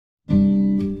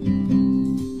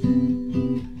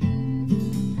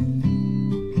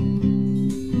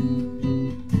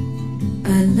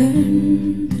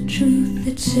learned the truth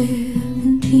at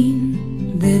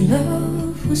 17, that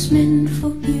love was meant for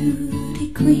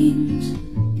beauty queens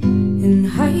and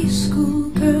high school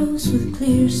girls with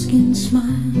clear skin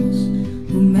smiles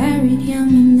who married young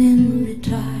and then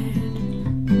retired.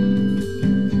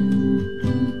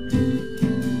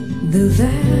 The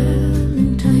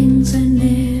Valentines I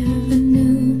never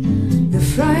knew, the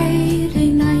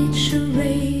Friday night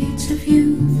charades of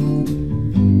youth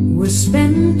were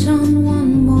spent on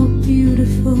one more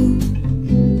beautiful.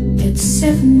 At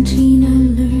 17 I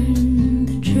learned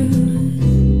the truth.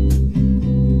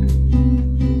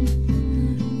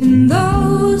 And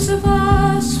those of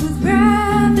us with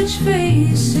ravaged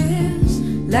faces,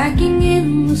 lacking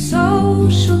in the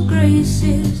social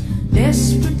graces,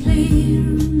 desperately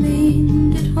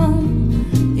remained at home,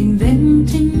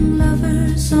 inventing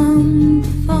lovers on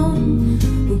the phone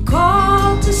who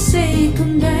called to say,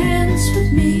 "Come dance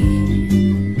with me,"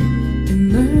 and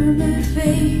murmured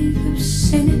vague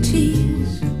obscenities.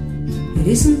 It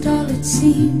isn't all it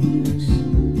seems.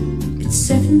 It's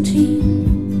 17.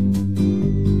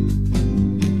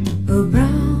 A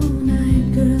brown-eyed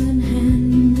girl in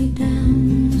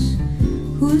hand-me-downs,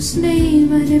 whose name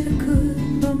I never could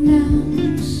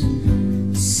pronounce,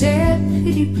 said,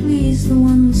 "Pity please the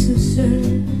ones who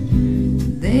serve,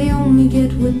 they only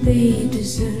get what they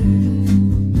deserve."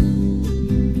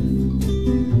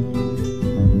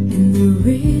 And the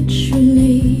rich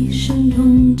relation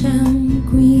hometown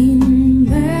queen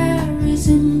marries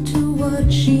into what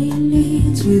she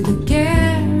needs, with a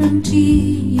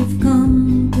guarantee of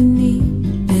company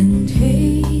and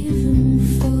haven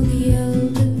for the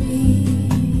elderly.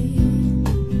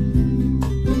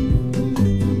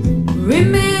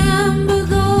 Remember,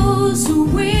 those who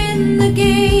win the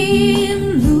game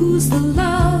lose the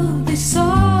love they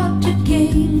sought to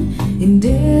gain, in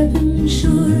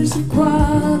Devonshire's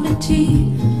equality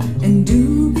and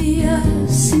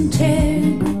dubious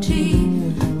integrity.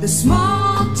 The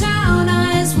small town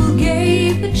eyes will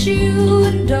gape at you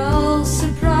in dull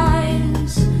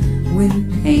surprise when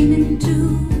payment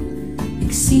due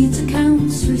exceeds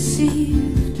accounts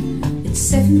received. It's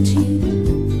 17.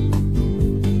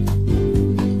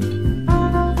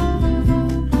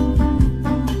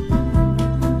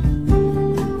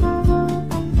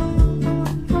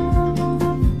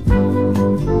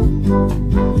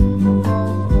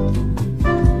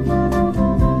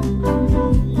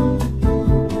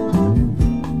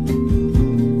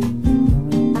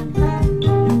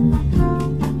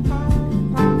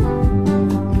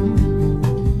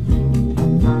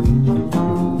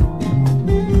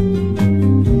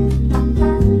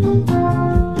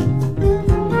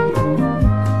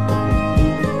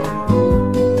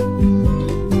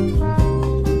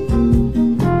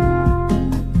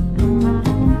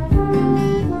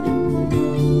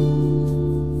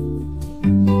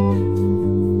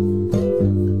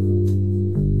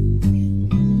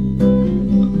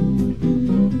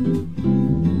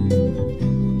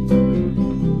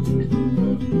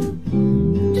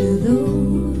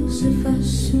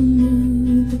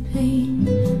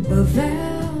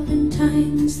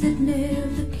 Valentines that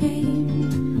never came,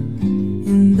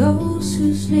 and those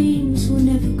whose names were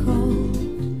never called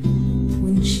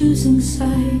when choosing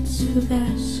sides for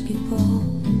basketball.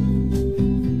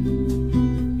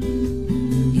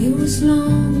 It was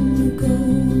long ago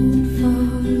and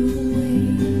far away.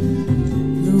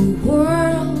 The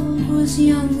world was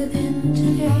younger than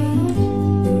today,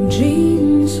 and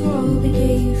dreams were all they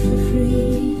gave for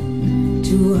free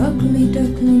to ugly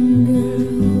duckling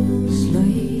girls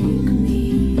like me.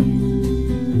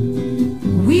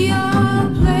 We all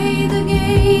play the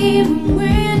game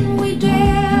when we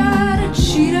dare to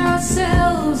cheat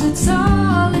ourselves at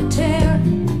solitaire,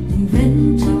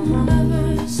 inventing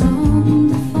lovers on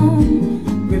the phone,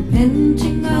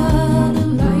 repenting other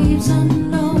lives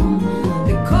unknown.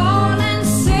 They call and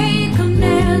say, "Come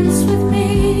dance with me,"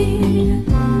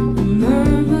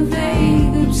 murmur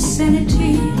vague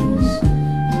obscenities.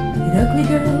 Ugly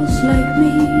girls like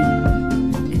me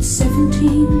at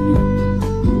 17.